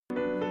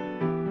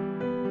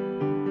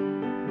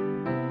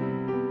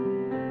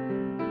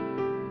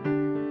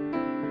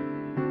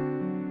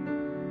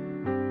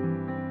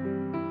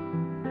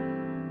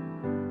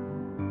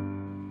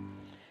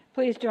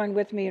Please join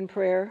with me in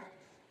prayer.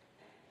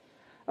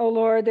 Oh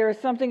Lord, there is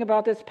something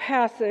about this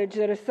passage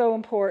that is so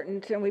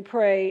important, and we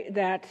pray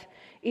that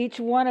each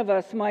one of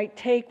us might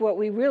take what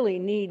we really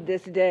need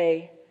this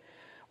day,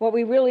 what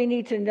we really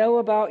need to know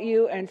about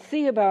you and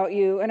see about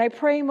you. And I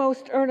pray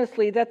most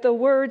earnestly that the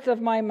words of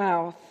my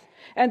mouth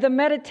and the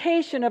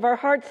meditation of our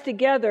hearts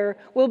together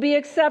will be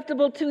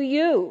acceptable to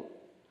you,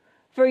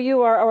 for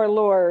you are our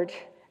Lord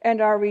and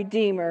our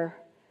Redeemer.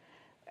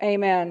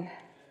 Amen.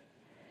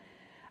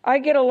 I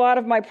get a lot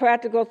of my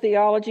practical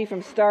theology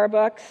from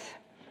Starbucks.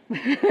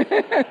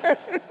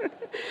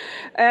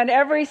 And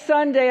every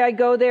Sunday I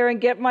go there and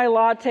get my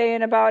latte,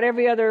 and about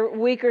every other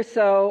week or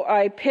so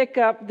I pick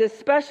up this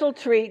special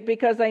treat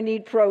because I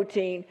need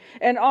protein.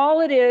 And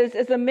all it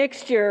is a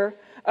mixture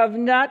of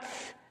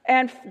nuts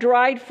and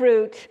dried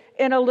fruit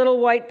in a little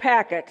white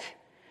packet.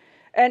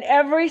 And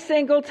every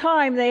single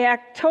time they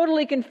act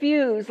totally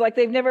confused, like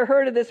they've never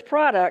heard of this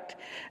product.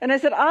 And I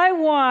said, I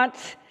want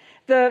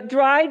the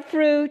dried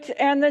fruit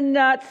and the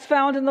nuts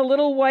found in the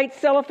little white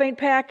cellophane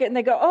packet. And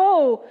they go,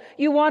 oh,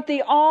 you want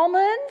the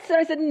almonds? And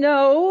I said,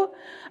 no,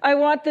 I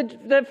want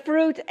the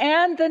fruit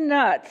and the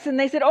nuts. And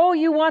they said, oh,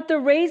 you want the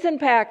raisin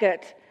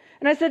packet?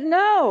 And I said,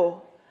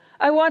 no,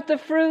 I want the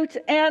fruit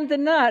and the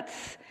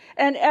nuts.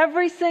 And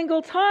every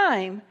single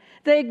time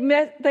they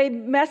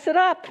mess it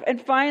up, and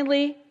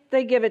finally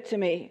they give it to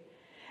me.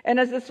 And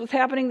as this was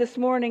happening this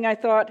morning, I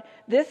thought,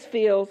 this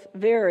feels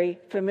very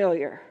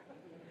familiar.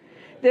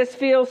 This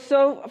feels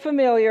so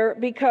familiar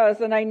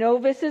because, and I know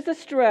this is a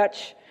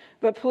stretch,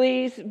 but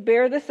please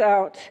bear this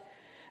out,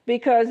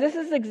 because this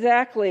is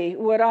exactly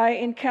what I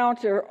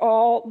encounter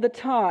all the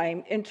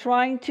time in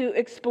trying to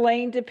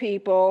explain to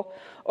people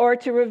or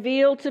to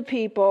reveal to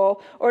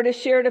people or to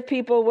share to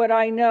people what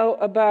I know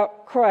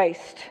about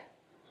Christ.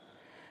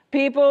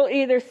 People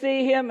either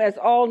see him as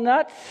all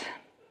nuts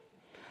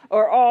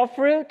or all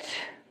fruit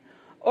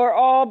or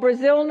all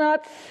Brazil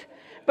nuts,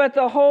 but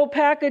the whole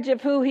package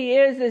of who he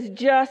is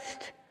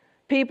just,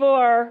 people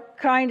are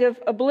kind of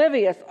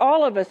oblivious.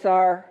 All of us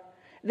are.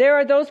 There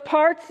are those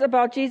parts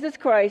about Jesus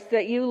Christ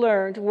that you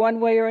learned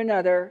one way or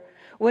another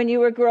when you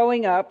were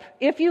growing up,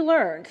 if you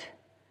learned,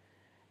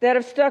 that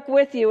have stuck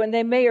with you, and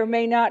they may or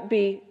may not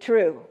be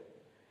true.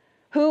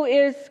 Who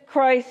is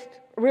Christ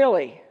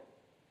really?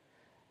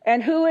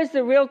 And who is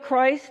the real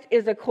Christ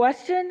is a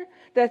question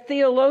that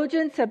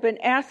theologians have been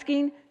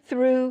asking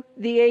through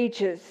the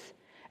ages.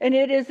 And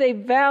it is a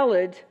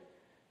valid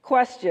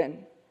question.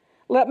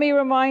 Let me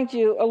remind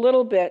you a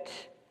little bit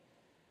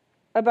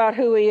about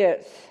who he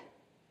is.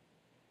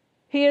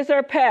 He is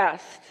our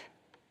past,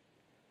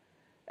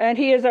 and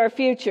he is our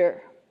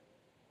future.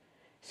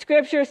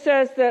 Scripture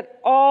says that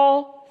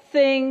all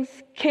things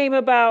came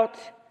about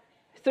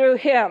through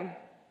him.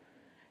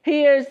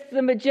 He is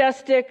the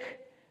majestic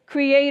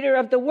creator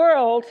of the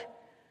world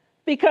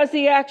because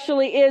he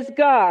actually is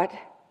God.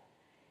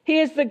 He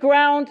is the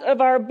ground of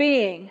our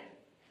being.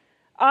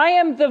 I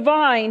am the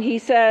vine, he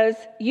says,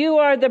 you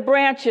are the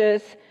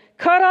branches.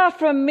 Cut off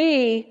from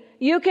me,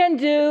 you can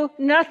do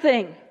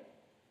nothing.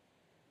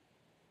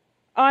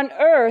 On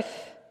earth,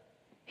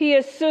 he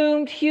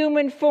assumed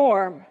human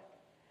form,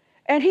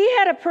 and he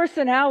had a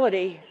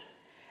personality.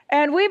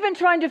 And we've been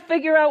trying to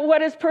figure out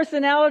what his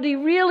personality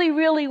really,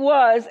 really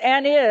was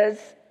and is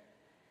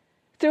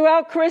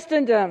throughout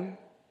Christendom.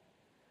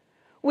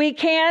 We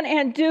can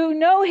and do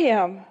know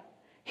him.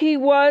 He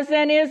was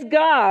and is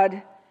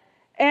God.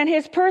 And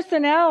his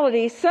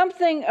personality,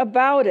 something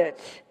about it,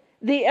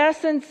 the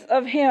essence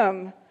of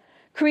him,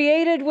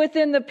 created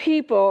within the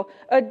people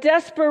a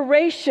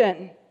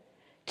desperation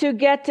to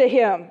get to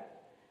him.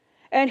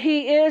 And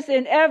he is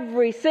in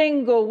every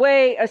single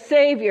way a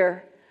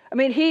savior. I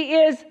mean, he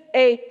is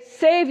a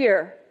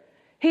savior.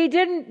 He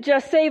didn't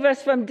just save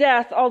us from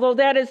death, although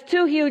that is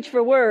too huge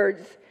for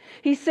words.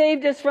 He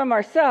saved us from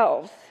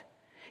ourselves.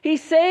 He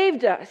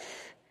saved us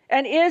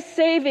and is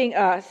saving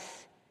us.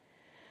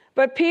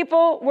 But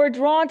people were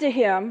drawn to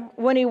him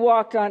when he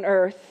walked on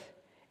earth,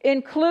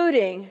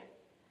 including,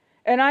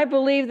 and I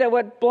believe that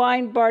what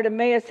blind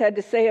Bartimaeus had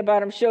to say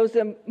about him shows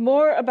them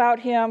more about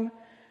him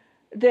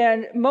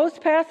than most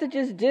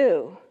passages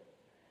do,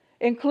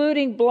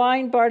 including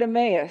blind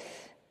Bartimaeus.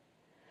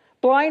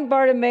 Blind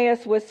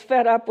Bartimaeus was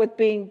fed up with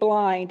being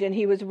blind, and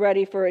he was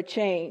ready for a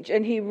change,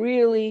 and he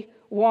really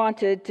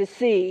wanted to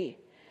see.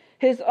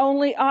 His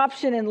only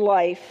option in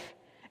life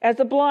as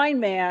a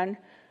blind man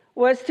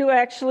was to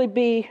actually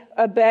be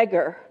a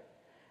beggar.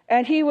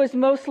 And he was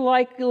most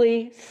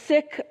likely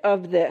sick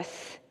of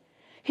this.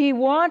 He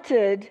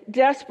wanted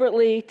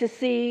desperately to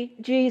see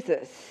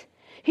Jesus.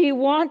 He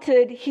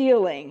wanted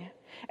healing.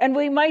 And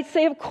we might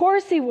say, of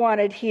course he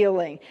wanted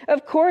healing.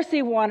 Of course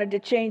he wanted to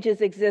change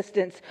his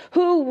existence.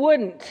 Who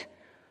wouldn't?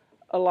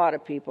 A lot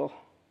of people.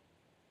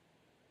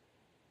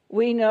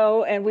 We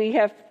know, and we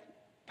have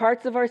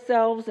parts of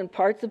ourselves and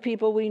parts of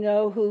people we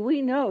know who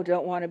we know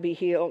don't want to be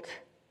healed,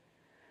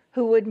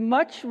 who would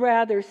much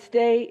rather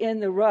stay in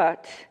the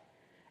rut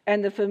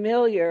and the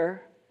familiar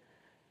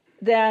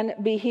than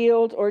be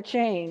healed or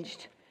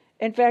changed.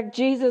 In fact,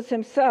 Jesus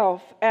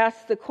himself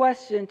asked the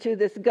question to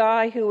this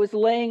guy who was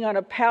laying on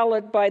a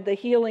pallet by the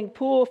healing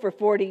pool for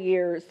 40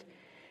 years,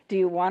 do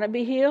you want to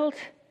be healed?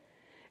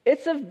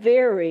 It's a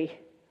very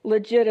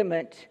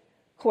legitimate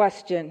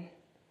question.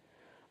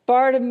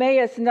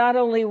 Bartimaeus not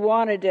only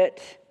wanted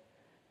it,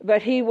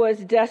 but he was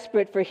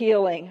desperate for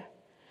healing.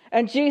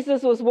 And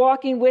Jesus was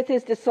walking with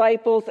his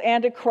disciples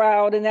and a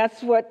crowd, and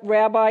that's what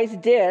rabbis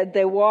did.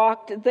 They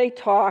walked, they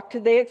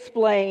talked, they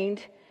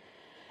explained.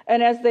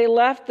 And as they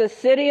left the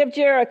city of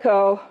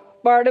Jericho,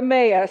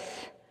 Bartimaeus,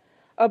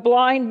 a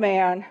blind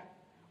man,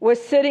 was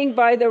sitting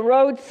by the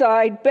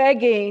roadside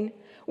begging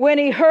when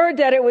he heard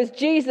that it was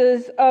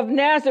Jesus of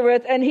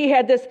Nazareth, and he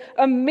had this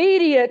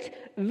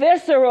immediate,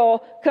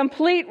 visceral,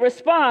 complete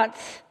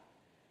response.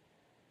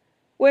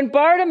 When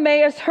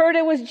Bartimaeus heard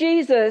it was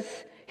Jesus,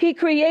 he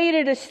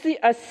created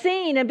a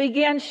scene and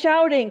began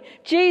shouting,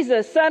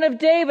 Jesus, Son of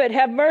David,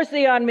 have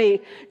mercy on me.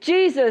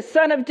 Jesus,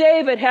 Son of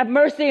David, have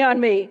mercy on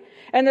me.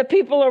 And the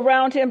people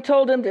around him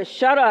told him to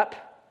shut up.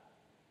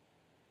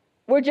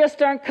 We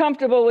just aren't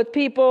comfortable with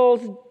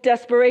people's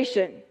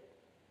desperation.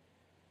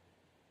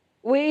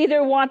 We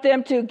either want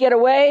them to get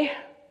away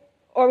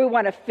or we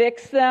want to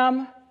fix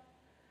them.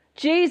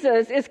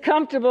 Jesus is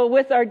comfortable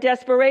with our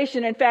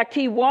desperation. In fact,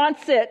 he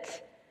wants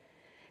it.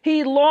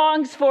 He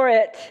longs for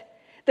it.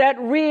 That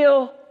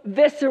real,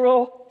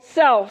 visceral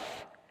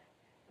self.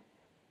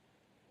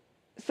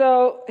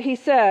 So he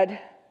said,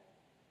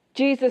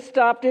 Jesus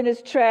stopped in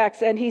his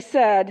tracks and he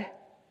said,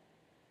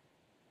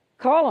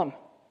 call him.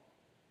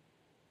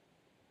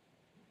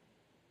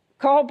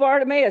 Call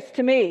Bartimaeus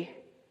to me.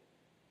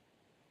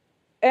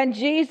 And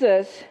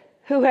Jesus,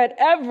 who had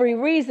every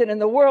reason in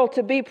the world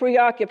to be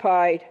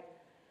preoccupied,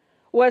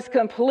 was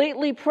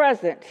completely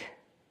present,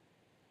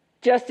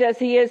 just as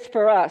he is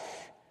for us.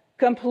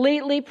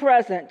 Completely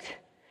present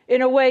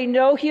in a way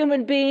no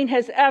human being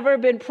has ever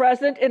been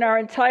present in our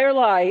entire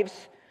lives.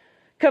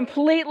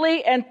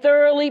 Completely and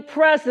thoroughly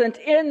present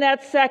in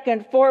that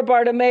second for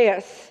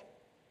Bartimaeus.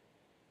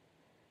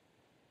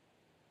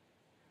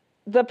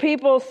 The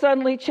people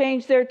suddenly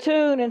changed their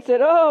tune and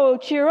said, oh,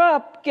 cheer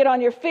up, get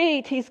on your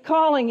feet, he's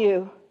calling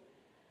you.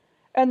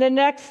 And the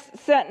next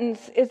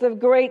sentence is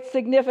of great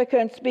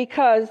significance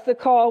because the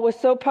call was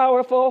so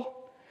powerful,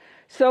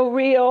 so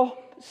real,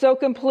 so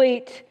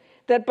complete,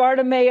 that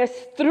Bartimaeus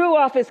threw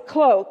off his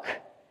cloak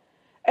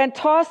and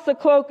tossed the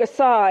cloak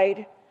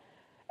aside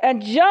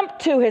and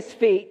jumped to his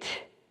feet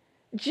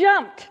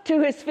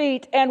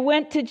and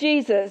went to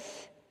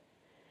Jesus.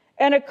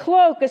 And a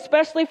cloak,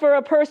 especially for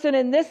a person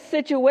in this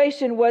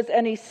situation, was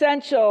an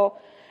essential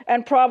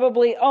and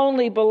probably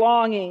only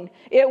belonging.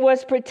 It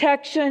was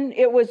protection,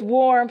 it was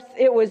warmth,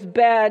 it was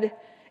bed,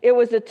 it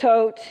was a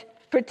tote.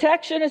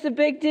 Protection is a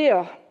big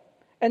deal,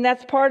 and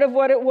that's part of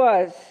what it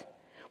was.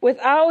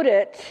 Without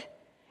it,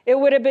 it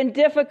would have been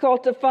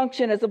difficult to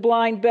function as a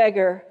blind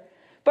beggar.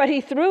 But he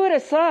threw it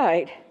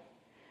aside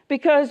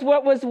because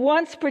what was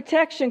once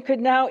protection could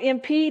now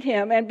impede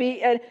him and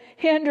be a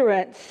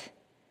hindrance.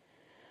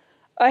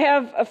 I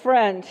have a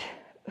friend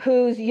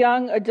whose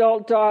young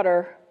adult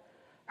daughter,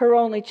 her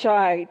only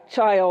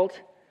child,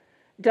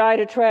 died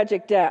a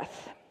tragic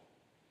death.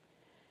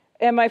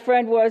 And my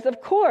friend was,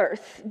 of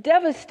course,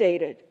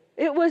 devastated.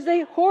 It was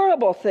a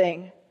horrible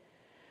thing.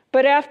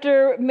 But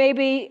after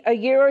maybe a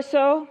year or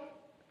so,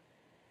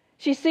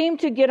 she seemed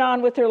to get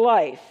on with her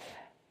life.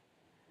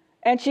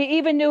 And she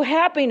even knew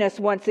happiness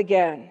once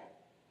again.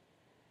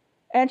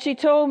 And she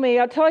told me,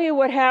 I'll tell you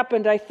what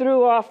happened. I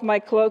threw off my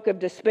cloak of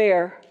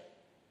despair.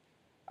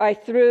 I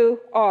threw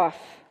off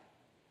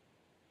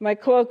my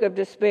cloak of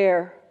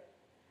despair.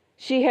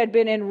 She had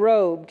been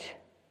enrobed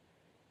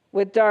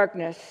with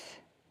darkness,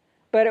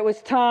 but it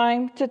was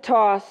time to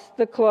toss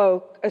the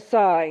cloak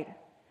aside.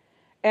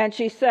 And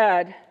she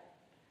said,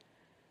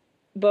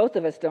 both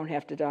of us don't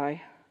have to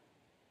die.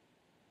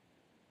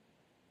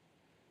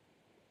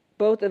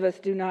 Both of us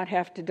do not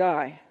have to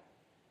die.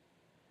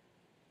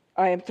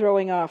 I am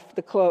throwing off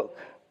the cloak.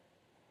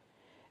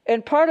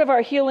 And part of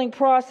our healing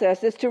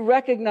process is to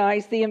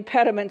recognize the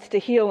impediments to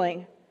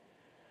healing,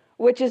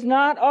 which is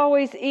not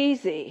always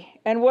easy,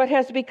 and what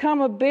has become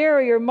a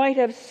barrier might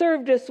have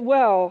served us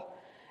well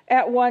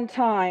at one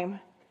time.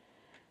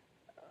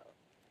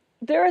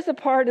 There is a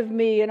part of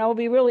me, and I'll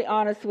be really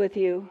honest with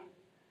you,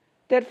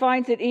 that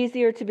finds it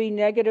easier to be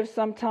negative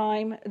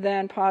sometime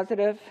than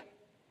positive.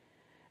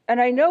 And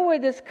I know where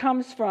this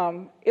comes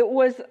from. It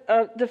was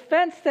a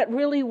defense that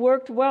really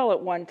worked well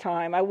at one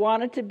time. I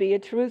wanted to be a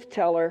truth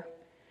teller.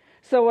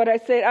 So what I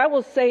said, I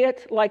will say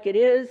it like it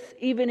is,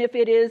 even if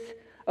it is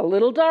a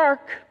little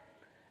dark.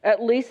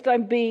 At least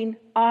I'm being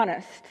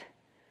honest.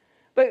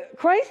 But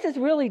Christ is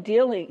really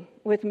dealing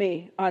with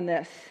me on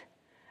this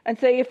and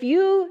say, if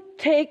you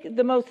take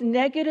the most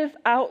negative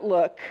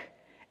outlook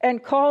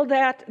and call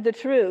that the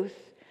truth,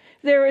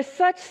 there is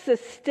such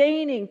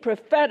sustaining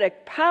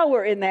prophetic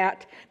power in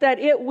that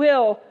it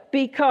will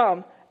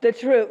become the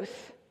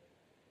truth.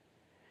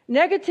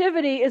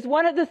 Negativity is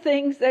one of the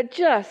things that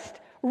just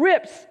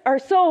rips our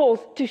souls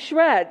to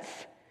shreds.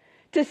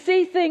 To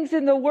see things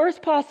in the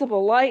worst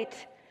possible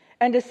light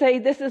and to say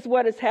this is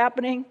what is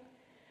happening.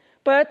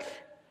 But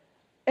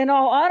in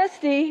all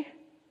honesty,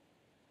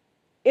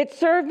 it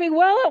served me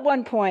well at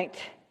one point.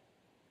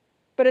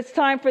 But it's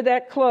time for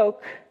that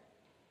cloak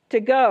to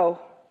go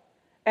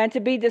and to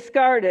be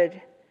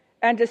discarded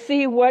and to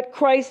see what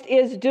Christ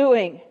is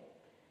doing.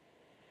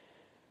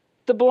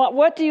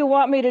 What do you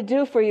want me to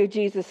do for you,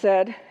 Jesus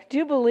said. Do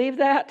you believe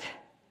that?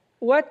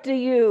 What do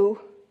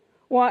you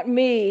want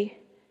me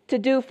to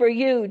do for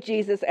you,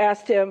 Jesus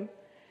asked him.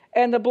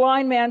 And the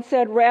blind man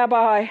said,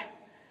 Rabbi,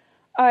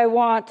 I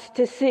want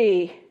to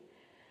see.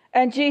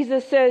 And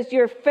Jesus says,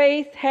 your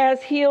faith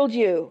has healed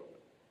you.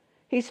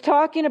 He's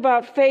talking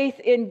about faith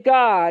in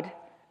God,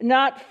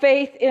 not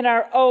faith in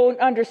our own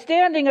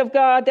understanding of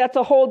God. That's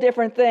a whole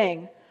different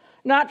thing.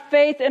 Not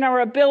faith in our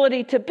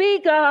ability to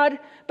be God,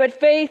 but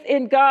faith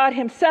in God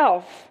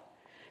himself.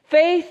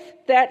 Faith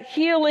that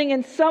healing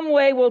in some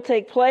way will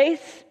take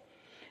place.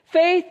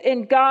 Faith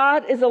in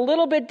God is a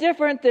little bit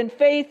different than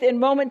faith in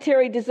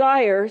momentary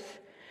desires.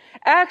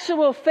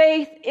 Actual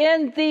faith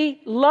in the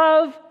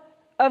love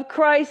of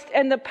Christ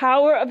and the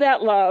power of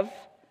that love.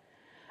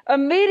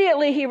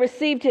 Immediately he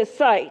received his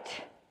sight,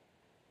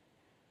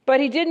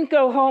 but he didn't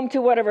go home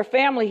to whatever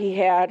family he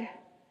had.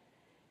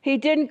 He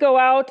didn't go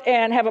out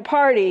and have a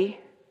party.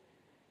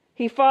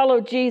 He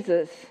followed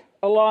Jesus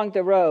along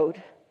the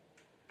road.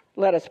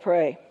 Let us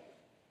pray.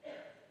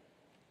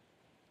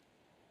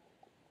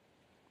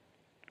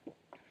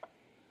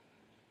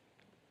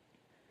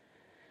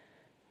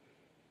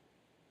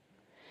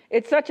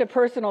 It's such a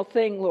personal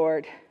thing,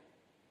 Lord.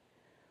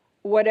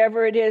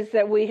 Whatever it is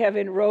that we have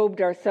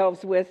enrobed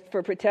ourselves with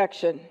for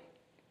protection.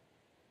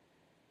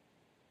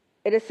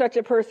 It is such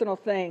a personal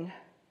thing.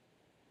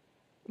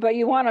 But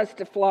you want us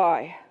to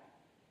fly.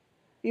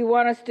 You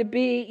want us to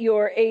be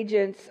your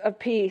agents of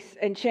peace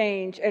and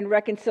change and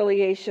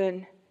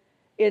reconciliation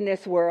in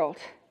this world.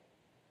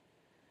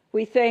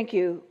 We thank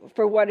you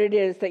for what it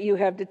is that you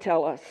have to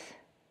tell us.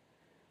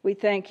 We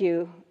thank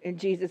you in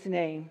Jesus'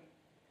 name.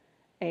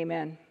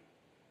 Amen.